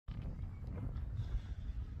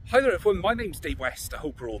Hi there everyone, my name's Dave West. I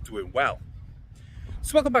hope we're all doing well.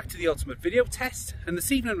 So welcome back to the ultimate video test, and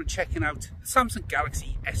this evening we're checking out the Samsung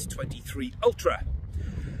Galaxy S23 Ultra.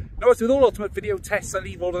 Now, as with all ultimate video tests, I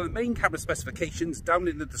leave all of the main camera specifications down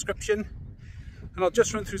in the description, and I'll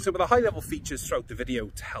just run through some of the high level features throughout the video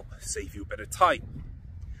to help save you a bit of time.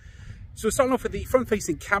 So we're starting off with the front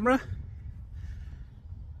facing camera,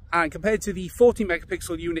 and compared to the 14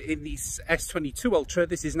 megapixel unit in the S22 Ultra,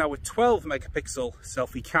 this is now a 12 megapixel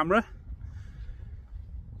selfie camera.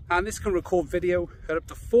 And this can record video at up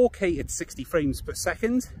to 4K at 60 frames per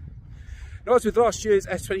second. Now, as with last year's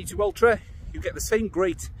S22 Ultra, you get the same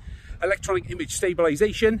great electronic image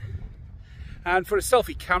stabilization. And for a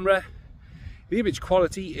selfie camera, the image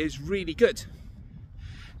quality is really good.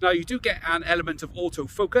 Now, you do get an element of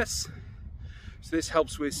autofocus, so this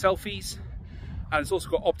helps with selfies. And it's also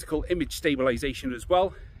got optical image stabilization as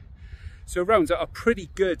well. So it rounds out a pretty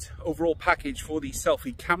good overall package for the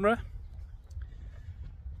selfie camera.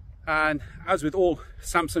 And as with all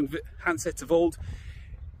Samsung handsets of old,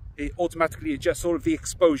 it automatically adjusts all of the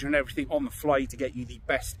exposure and everything on the fly to get you the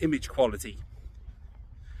best image quality.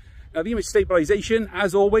 Now, the image stabilization,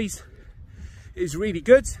 as always, is really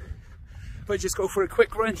good. If I just go for a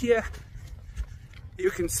quick run here,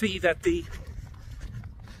 you can see that the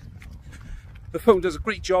phone does a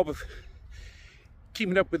great job of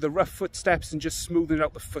keeping up with the rough footsteps and just smoothing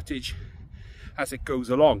out the footage as it goes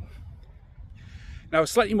along. Now,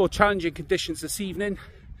 slightly more challenging conditions this evening.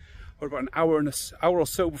 We're about an hour or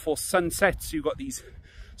so before sunset, so you've got these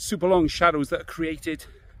super long shadows that are created,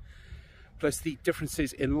 plus the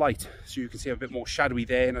differences in light. So you can see I'm a bit more shadowy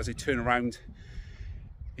there, and as I turn around,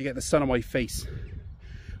 you get the sun on my face,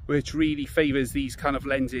 which really favors these kind of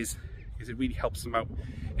lenses because it really helps them out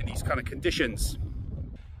in these kind of conditions.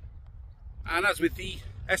 And as with the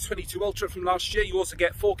S22 Ultra from last year, you also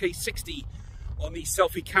get 4K 60 on the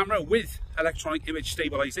selfie camera with electronic image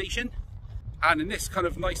stabilization. And in this kind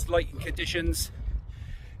of nice lighting conditions,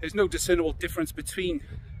 there's no discernible difference between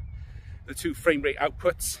the two frame rate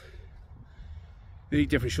outputs. The only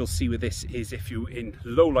difference you'll see with this is if you're in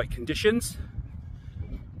low light conditions.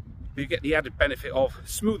 You get the added benefit of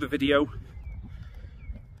smoother video,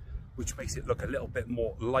 which makes it look a little bit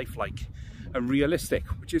more lifelike and realistic,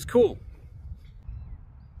 which is cool.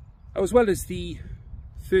 As well as the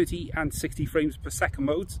 30 and 60 frames per second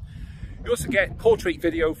modes, you also get portrait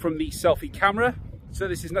video from the selfie camera. So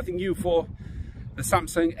this is nothing new for the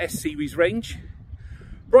Samsung S series range,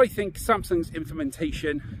 but I think Samsung's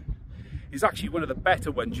implementation is actually one of the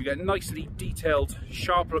better ones. You get nicely detailed,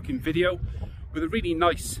 sharp looking video with a really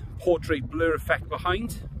nice portrait blur effect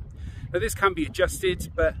behind. Now, this can be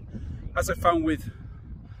adjusted, but as I found with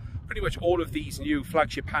pretty much all of these new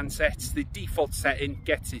flagship handsets, the default setting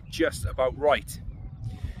gets it just about right.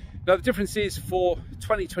 Now, the difference is for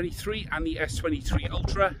 2023 and the S23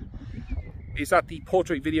 Ultra is that the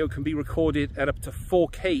portrait video can be recorded at up to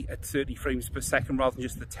 4K at 30 frames per second rather than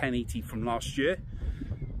just the 1080 from last year.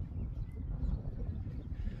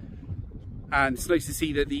 And it's nice to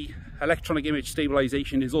see that the electronic image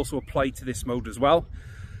stabilization is also applied to this mode as well.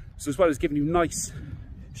 So as well as giving you nice,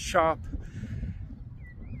 sharp,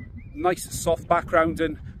 nice soft background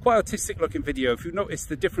and quite artistic looking video, if you notice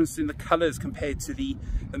the difference in the colors compared to the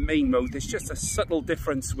main mode, there's just a subtle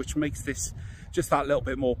difference which makes this just that little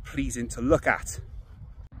bit more pleasing to look at.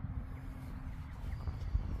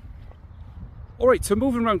 Alright, so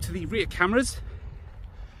moving around to the rear cameras.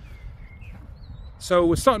 So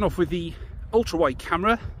we're starting off with the ultra wide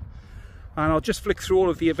camera, and I'll just flick through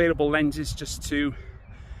all of the available lenses just to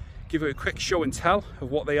give you a quick show and tell of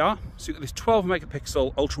what they are. So you've got this 12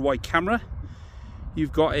 megapixel ultra wide camera.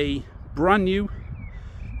 You've got a brand new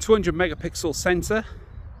 200 megapixel sensor,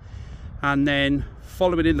 and then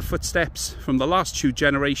following in the footsteps from the last two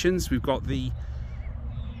generations, we've got the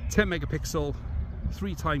 10 megapixel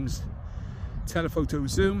 3x telephoto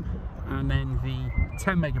zoom, and then the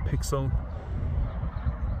 10 megapixel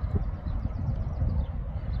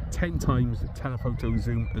 10x telephoto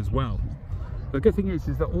zoom as well. The good thing is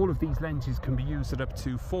that all of these lenses can be used at up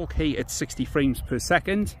to 4K at 60 frames per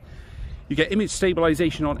second. You get image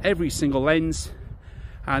stabilization on every single lens,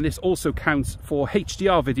 and this also counts for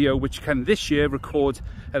HDR video, which can this year record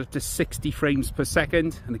at up to 60 frames per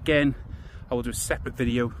second. And again, I will do a separate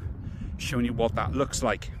video showing you what that looks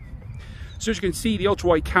like. So as you can see, the ultra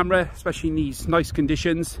wide camera, especially in these nice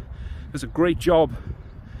conditions, does a great job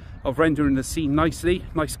of rendering the scene nicely.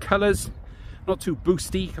 Nice colors, not too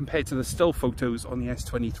boosty compared to the still photos on the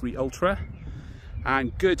S23 Ultra,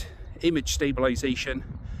 and good image stabilization,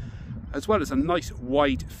 as well as a nice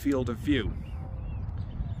wide field of view.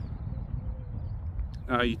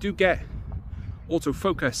 You do get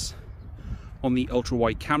autofocus on the ultra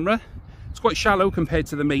wide camera. It's quite shallow compared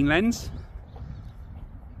to the main lens,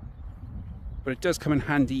 but it does come in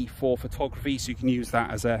handy for photography, so you can use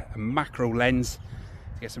that as a macro lens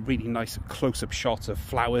to get some really nice close-up shots of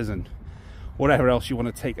flowers and whatever else you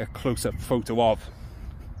want to take a close-up photo of.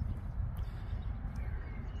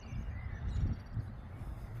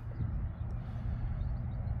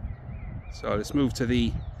 So let's move to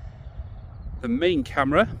the main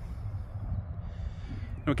camera.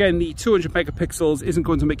 Now again, the 200 megapixels isn't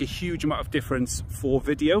going to make a huge amount of difference for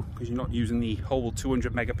video because you're not using the whole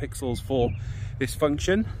 200 megapixels for this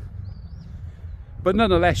function. But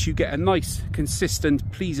nonetheless, you get a nice,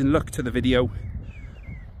 consistent, pleasing look to the video.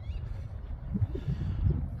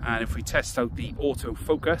 And if we test out the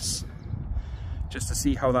autofocus, just to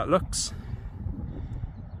see how that looks,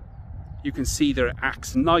 you can see that it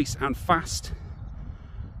acts nice and fast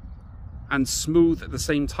and smooth at the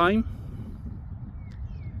same time.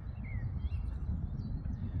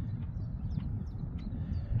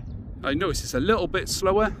 I notice it's a little bit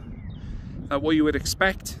slower than what you would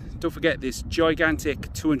expect. Don't forget, this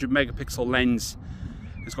gigantic 200 megapixel lens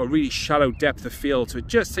has got a really shallow depth of field, so it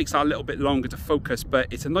just takes that a little bit longer to focus,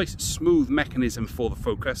 but it's a nice smooth mechanism for the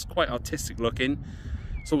focus, quite artistic looking.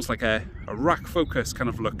 It's almost like a rack focus kind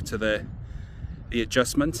of look to the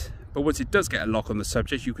adjustment. But once it does get a lock on the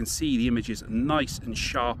subject, you can see the image is nice and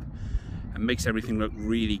sharp and makes everything look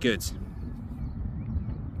really good.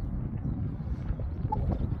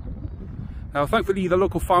 Now thankfully the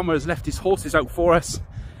local farmer has left his horses out for us,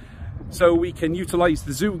 so we can utilise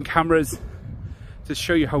the zoom cameras to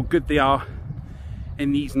show you how good they are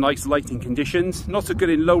in these nice lighting conditions. Not so good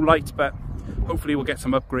in low light, but hopefully we'll get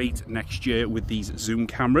some upgrades next year with these zoom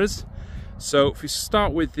cameras. So if we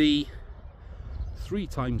start with the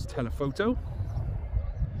 3x telephoto,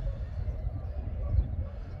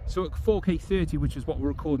 so at 4K 30, which is what we're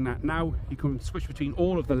recording at now, you can switch between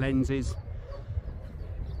all of the lenses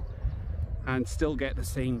and still get the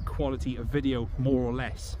same quality of video, more or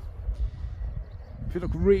less. If you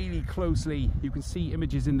look really closely, you can see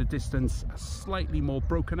images in the distance are slightly more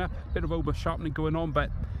broken up, a bit of over sharpening going on, but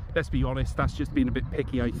let's be honest, that's just being a bit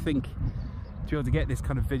picky. I think to be able to get this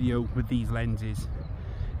kind of video with these lenses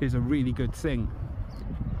is a really good thing.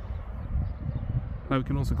 Now we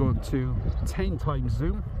can also go up to 10x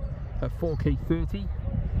zoom at 4K 30.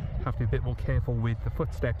 Have to be a bit more careful with the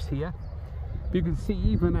footsteps here. But you can see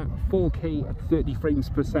even at 4K at 30 frames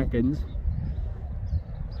per second,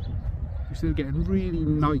 you're still getting really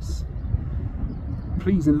nice,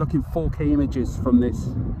 pleasing looking 4K images from this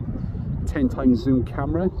 10x zoom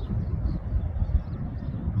camera.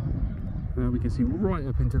 We can see right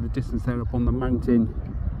up into the distance there up on the mountain.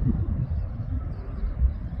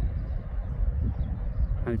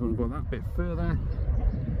 And if you want to go that bit further,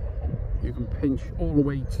 you can pinch all the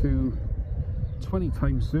way to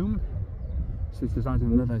 20x zoom. So this is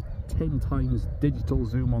adding another 10x digital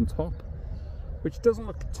zoom on top, which doesn't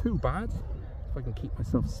look too bad if I can keep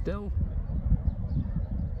myself still.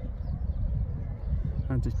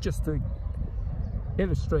 And just to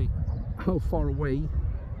illustrate how far away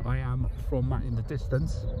I am from that in the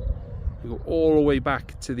distance, we go all the way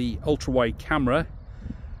back to the ultra wide camera,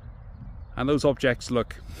 and those objects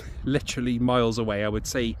look literally miles away. I would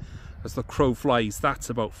say as the crow flies, that's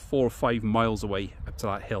about 4 or 5 miles away up to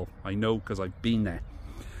that hill. I know because I've been there.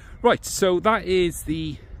 Right, so that is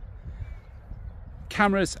the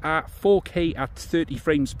cameras at 4K at 30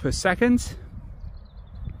 frames per second.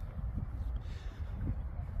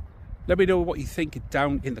 Let me know what you think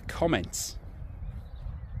down in the comments.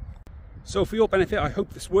 So for your benefit, I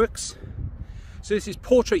hope this works. So this is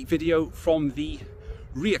portrait video from the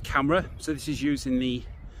rear camera. So this is using the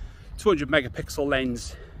 200 megapixel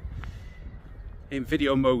lens in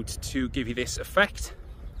video mode to give you this effect.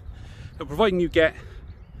 Now, providing you get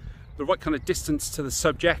the right kind of distance to the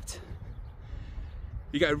subject,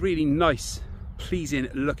 you get a really nice, pleasing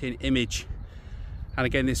looking image. And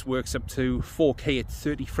again, this works up to 4K at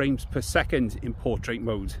 30 frames per second in portrait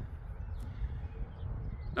mode.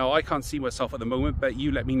 Now, I can't see myself at the moment, but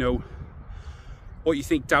you let me know what you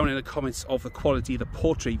think down in the comments of the quality of the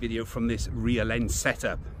portrait video from this rear lens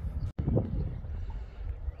setup.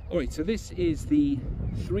 Alright, so this is the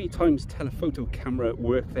 3x telephoto camera at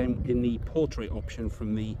work then in the portrait option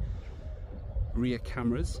from the rear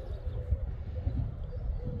cameras.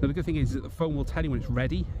 Now the good thing is that the phone will tell you when it's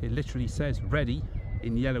ready. It literally says ready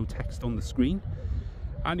in yellow text on the screen,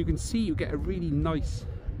 and you can see you get a really nice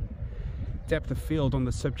depth of field on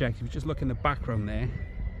the subject. If you just look in the background there,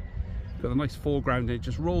 you've got a nice foreground and it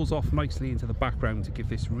just rolls off nicely into the background to give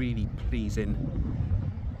this really pleasing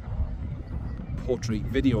portrait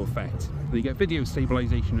video effect. So you get video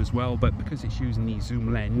stabilization as well, but because it's using the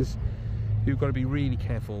zoom lens, you've got to be really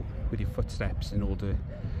careful with your footsteps in order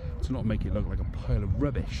to not make it look like a pile of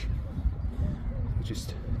rubbish.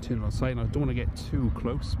 Just turn it on side. I don't want to get too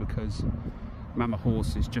close because Mama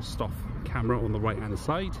Horse is just off camera on the right hand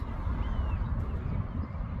side.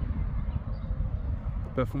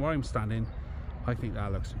 But from where I'm standing, I think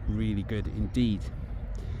that looks really good indeed.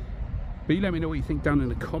 But you let me know what you think down in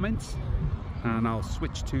the comments, and I'll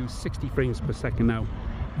switch to 60 frames per second now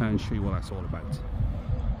and show you what that's all about.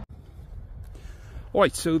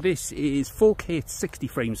 Alright, so this is 4K at 60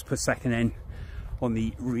 frames per second then on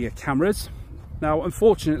the rear cameras. Now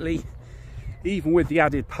unfortunately, even with the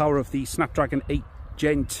added power of the Snapdragon 8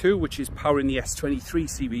 Gen 2, which is powering the S23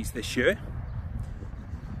 series this year,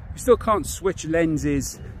 you still can't switch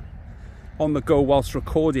lenses on the go whilst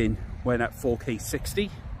recording when at 4K 60. A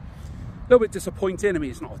little bit disappointing. I mean,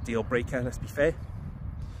 it's not a deal breaker, let's be fair,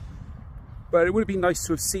 but it would have been nice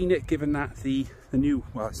to have seen it, given that the new,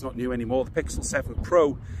 well, it's not new anymore, the Pixel 7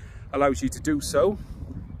 Pro allows you to do so.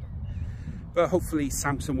 But hopefully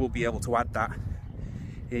Samsung will be able to add that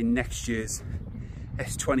in next year's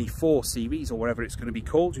S24 series, or whatever it's going to be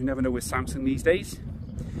called. You never know with Samsung these days.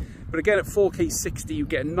 But again, at 4K 60 you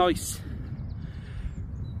get a nice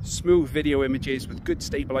smooth video images with good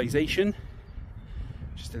stabilization.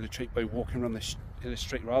 Just illustrate by walking around this,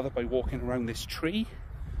 by walking around this tree,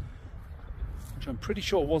 which I'm pretty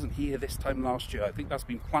sure wasn't here this time last year. I think that's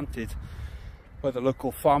been planted by the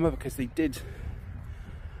local farmer, because they did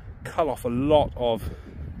cull off a lot of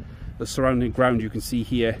the surrounding ground. You can see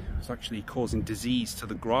here it's actually causing disease to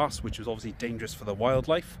the grass, which was obviously dangerous for the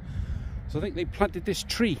wildlife. So I think they planted this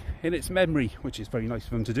tree in its memory, which is very nice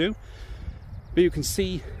of them to do. But you can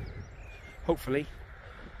see, hopefully,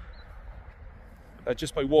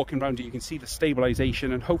 just by walking around it, you can see the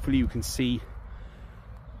stabilization, and hopefully you can see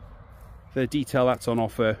the detail that's on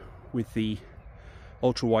offer with the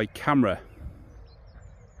ultra wide camera.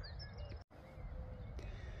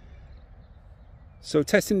 So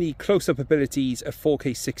testing the close-up abilities of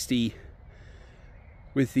 4K 60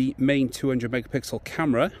 with the main 200 megapixel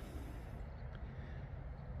camera.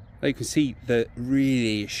 Now you can see the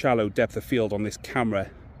really shallow depth of field on this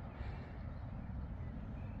camera.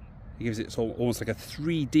 It gives it almost like a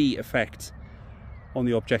 3D effect on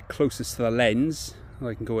the object closest to the lens. And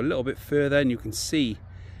I can go a little bit further and you can see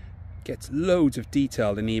it gets loads of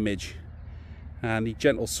detail in the image. And the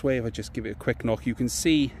gentle sway, if I just give it a quick knock, you can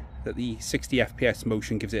see that the 60 FPS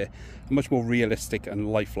motion gives it a much more realistic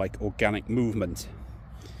and lifelike organic movement.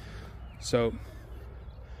 So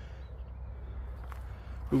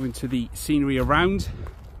moving to the scenery around,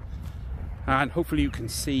 and hopefully you can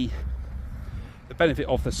see the benefit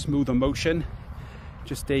of the smoother motion.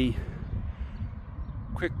 Just a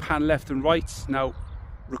quick pan left and right. Now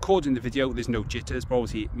recording the video, there's no jitters, but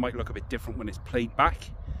obviously it might look a bit different when it's played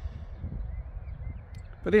back.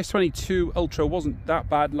 But the S22 Ultra wasn't that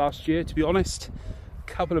bad last year, to be honest. A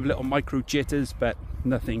couple of little micro jitters, but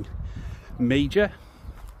nothing major.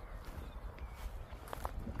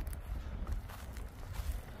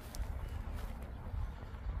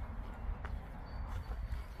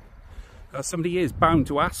 Somebody is bound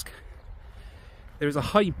to ask, there is a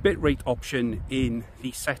high bitrate option in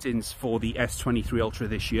the settings for the S23 Ultra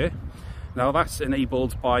this year. Now that's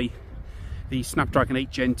enabled by the Snapdragon 8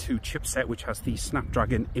 Gen 2 chipset, which has the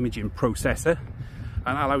Snapdragon imaging processor,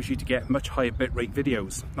 and allows you to get much higher bitrate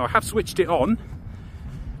videos. Now I have switched it on.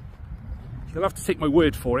 You'll have to take my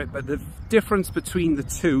word for it, but the difference between the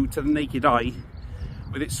two to the naked eye,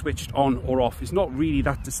 with it switched on or off, is not really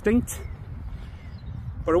that distinct.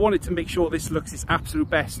 But I wanted to make sure this looks its absolute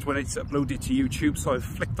best when it's uploaded to YouTube, so I've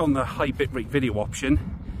flicked on the high bitrate video option,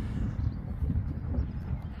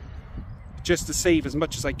 just to save as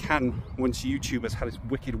much as I can once YouTube has had its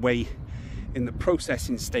wicked way in the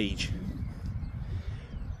processing stage.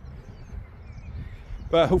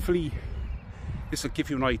 But hopefully this will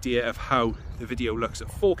give you an idea of how the video looks at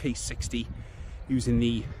 4K 60 using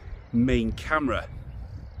the main camera.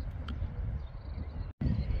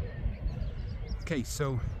 Okay,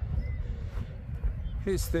 so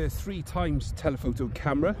here's the 3x telephoto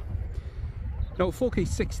camera. Now 4K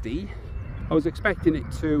 60, I was expecting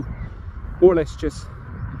it to more or less just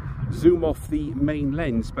zoom off the main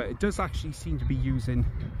lens, but it does actually seem to be using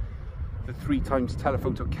the 3x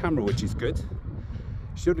telephoto camera, which is good.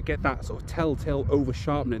 You sort of get that sort of telltale over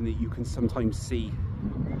sharpening that you can sometimes see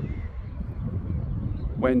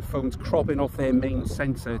when phones cropping off their main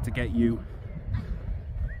sensor to get you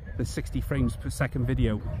the 60 frames per second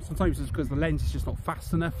video. Sometimes it's because the lens is just not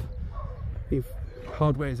fast enough. If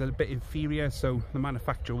hardware is a bit inferior, so the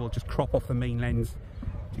manufacturer will just crop off the main lens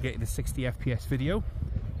to get you the 60 FPS video.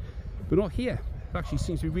 But not here. It actually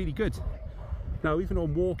seems to be really good. Now, even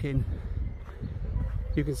on walking,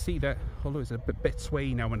 you can see that although it's a bit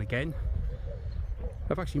sway now and again,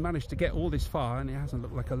 I've actually managed to get all this far and it hasn't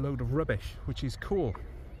looked like a load of rubbish, which is cool.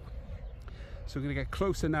 So we're going to get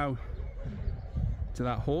closer now to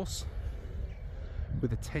that horse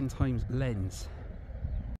with a 10 times lens.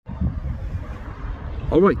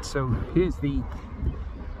 Alright, so here's the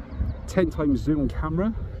 10 times zoom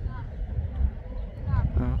camera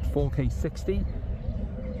at 4K 60,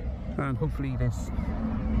 and hopefully this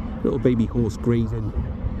little baby horse grazing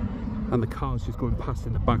and the cars just going past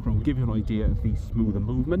in the background will give you an idea of the smoother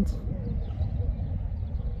movement.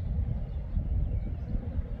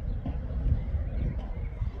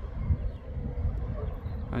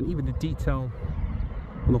 And even the detail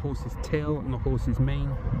on the horse's tail and the horse's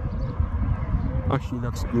mane actually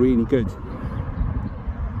looks really good.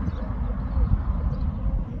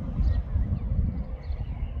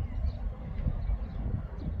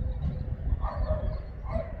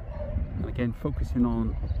 And again, focusing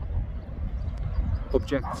on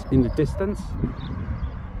objects in the distance.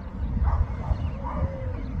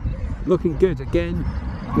 Looking good again,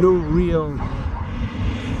 no real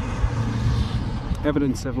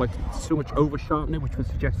evidence of like so much over sharpening, which would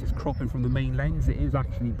suggest it's cropping from the main lens. It is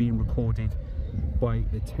actually being recorded by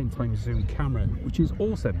the 10 times zoom camera, which is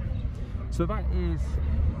awesome. So that is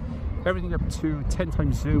everything up to 10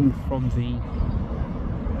 times zoom from the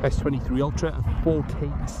S23 Ultra at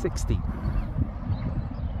 4K 60.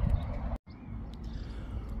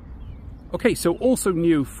 Okay, so also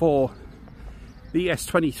new for the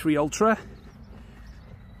S23 Ultra,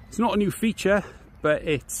 it's not a new feature, but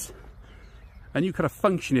it's a new kind of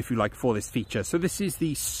function, if you like, for this feature. So this is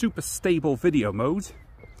the super stable video mode.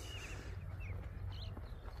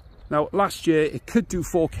 Now last year it could do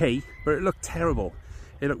 4K, but it looked terrible.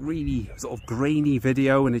 It looked really sort of grainy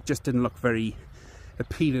video and it just didn't look very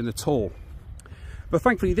appealing at all. But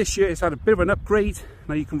thankfully this year it's had a bit of an upgrade.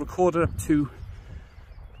 Now you can record it up to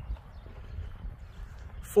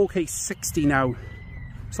 4K 60 now.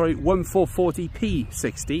 Sorry, 1440p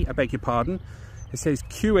 60, I beg your pardon. It says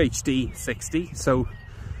QHD 60, so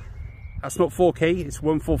that's not 4K, it's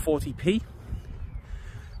 1440p.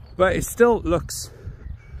 But it still looks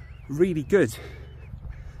really good,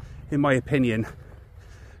 in my opinion.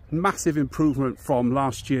 Massive improvement from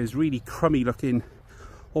last year's really crummy looking,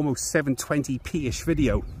 almost 720p-ish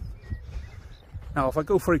video. Now, if I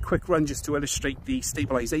go for a quick run just to illustrate the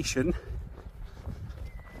stabilization,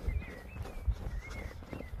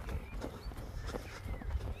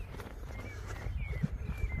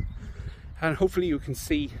 and hopefully you can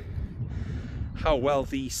see how well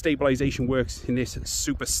the stabilization works in this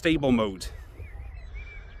super stable mode.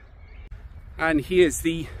 And here's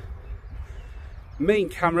the main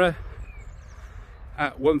camera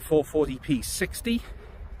at 1440p 60.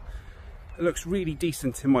 It looks really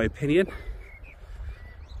decent in my opinion.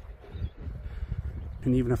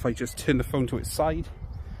 And even if I just turn the phone to its side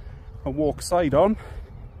and walk side on,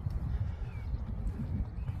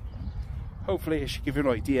 hopefully it should give you an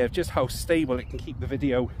idea of just how stable it can keep the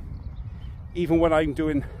video even when I'm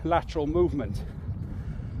doing lateral movement.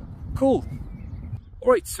 Cool.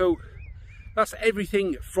 Alright, so that's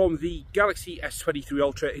everything from the Galaxy S23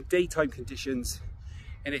 Ultra in daytime conditions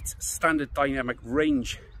in its standard dynamic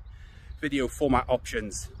range video format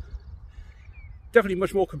options. Definitely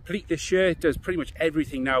much more complete this year. It does pretty much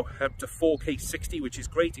everything now up to 4K 60, which is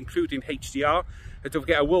great, including HDR. And don't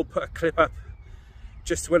forget, I will put a clip up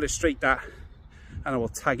just to illustrate that, and I will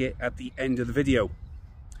tag it at the end of the video.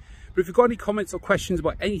 But if you've got any comments or questions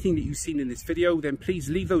about anything that you've seen in this video, then please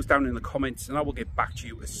leave those down in the comments and I will get back to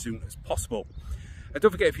you as soon as possible. And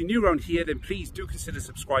don't forget, if you're new around here, then please do consider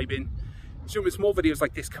subscribing. So there's more videos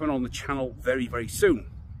like this coming on the channel very, very soon.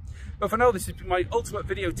 But for now, this has been my ultimate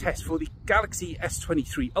video test for the Galaxy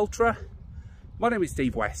S23 Ultra. My name is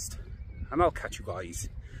Dave West, and I'll catch you guys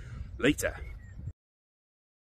later.